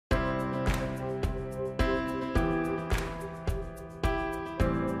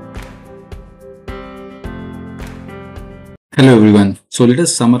Hello everyone. So let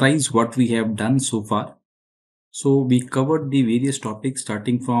us summarize what we have done so far. So we covered the various topics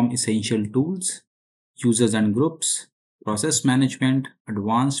starting from essential tools, users and groups, process management,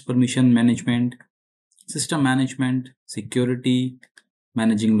 advanced permission management, system management, security,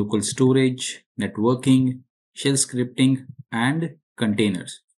 managing local storage, networking, shell scripting, and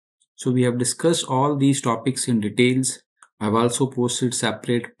containers. So we have discussed all these topics in details. I've also posted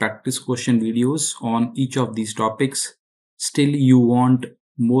separate practice question videos on each of these topics. Still you want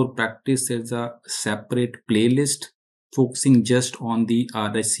more practice, there's a separate playlist focusing just on the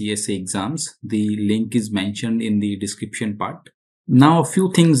RHCSA exams. The link is mentioned in the description part. Now a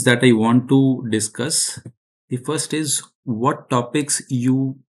few things that I want to discuss. The first is what topics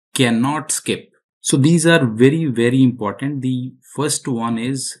you cannot skip. So these are very important. The first one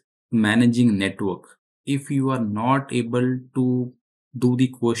is managing network. If you are not able to do the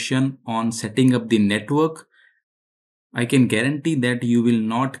question on setting up the network, I can guarantee that you will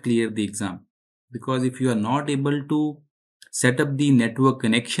not clear the exam, because if you are not able to set up the network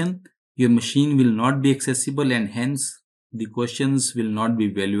connection, your machine will not be accessible and hence the questions will not be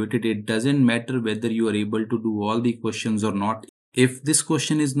evaluated. It doesn't matter whether you are able to do all the questions or not. If this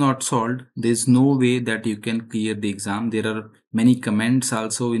question is not solved, there's no way that you can clear the exam. There are many comments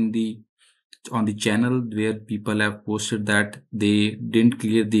also in the on the channel where people have posted that they didn't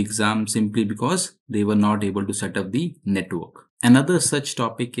clear the exam simply because they were not able to set up the network. Another such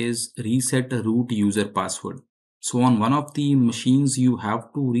topic is reset root user password. So on one of the machines you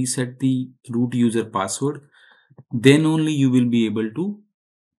have to reset the root user password, then only you will be able to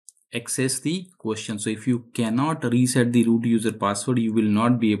access the question. So if you cannot reset the root user password, you will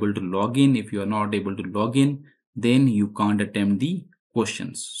not be able to log in. If you are not able to log in, then you can't attempt the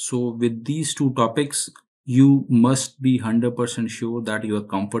questions. So with these two topics, you must be 100% sure that you are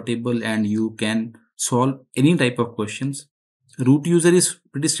comfortable and you can solve any type of questions. Root user is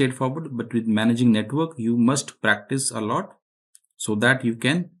pretty straightforward, but with managing network, you must practice a lot so that you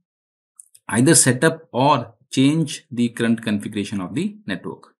can either set up or change the current configuration of the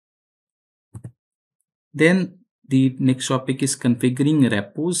network. Then the next topic is configuring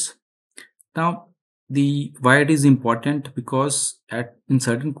repos. Now, the why it is important, because in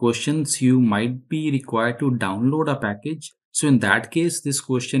certain questions you might be required to download a package. So in that case, this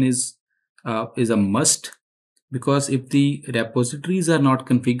question is a must, because if the repositories are not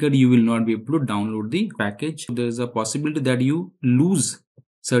configured, you will not be able to download the package. There is a possibility that you lose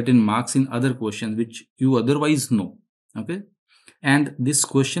certain marks in other questions which you otherwise know. Okay, and this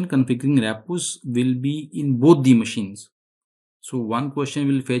question configuring repos will be in both the machines. So one question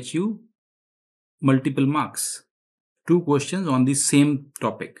will fetch you multiple marks, two questions on the same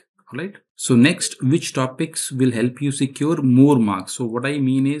topic. All right. So next, which topics will help you secure more marks? So what I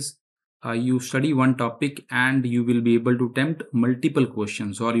mean is, you study one topic and you will be able to attempt multiple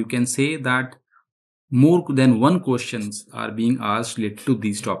questions, or you can say that more than one questions are being asked related to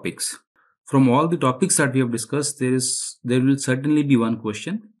these topics. From all the topics that we have discussed, there will certainly be one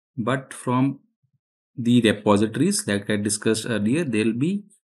question, but from the repositories like I discussed earlier, there will be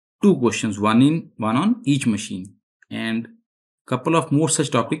two questions, one on each machine, and couple of more such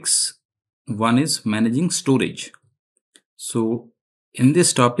topics. One is managing storage. So in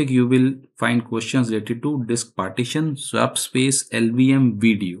this topic, you will find questions related to disk partition, swap space, LVM,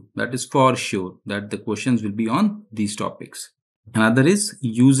 video. That is for sure that the questions will be on these topics. Another is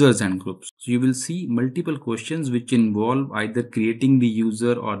users and groups. So you will see multiple questions which involve either creating the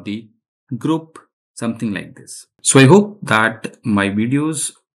user or the group, something like this. So I hope that my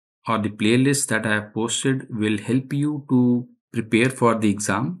videos or the playlist that I have posted will help you to prepare for the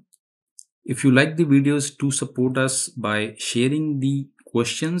exam. If you like the videos, to support us by sharing the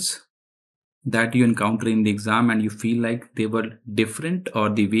questions that you encounter in the exam and you feel like they were different or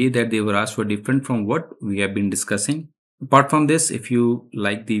the way that they were asked were different from what we have been discussing. Apart from this, if you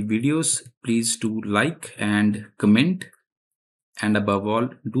like the videos, please do like and comment, and above all,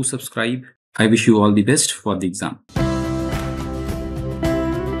 do subscribe. I wish you all the best for the exam.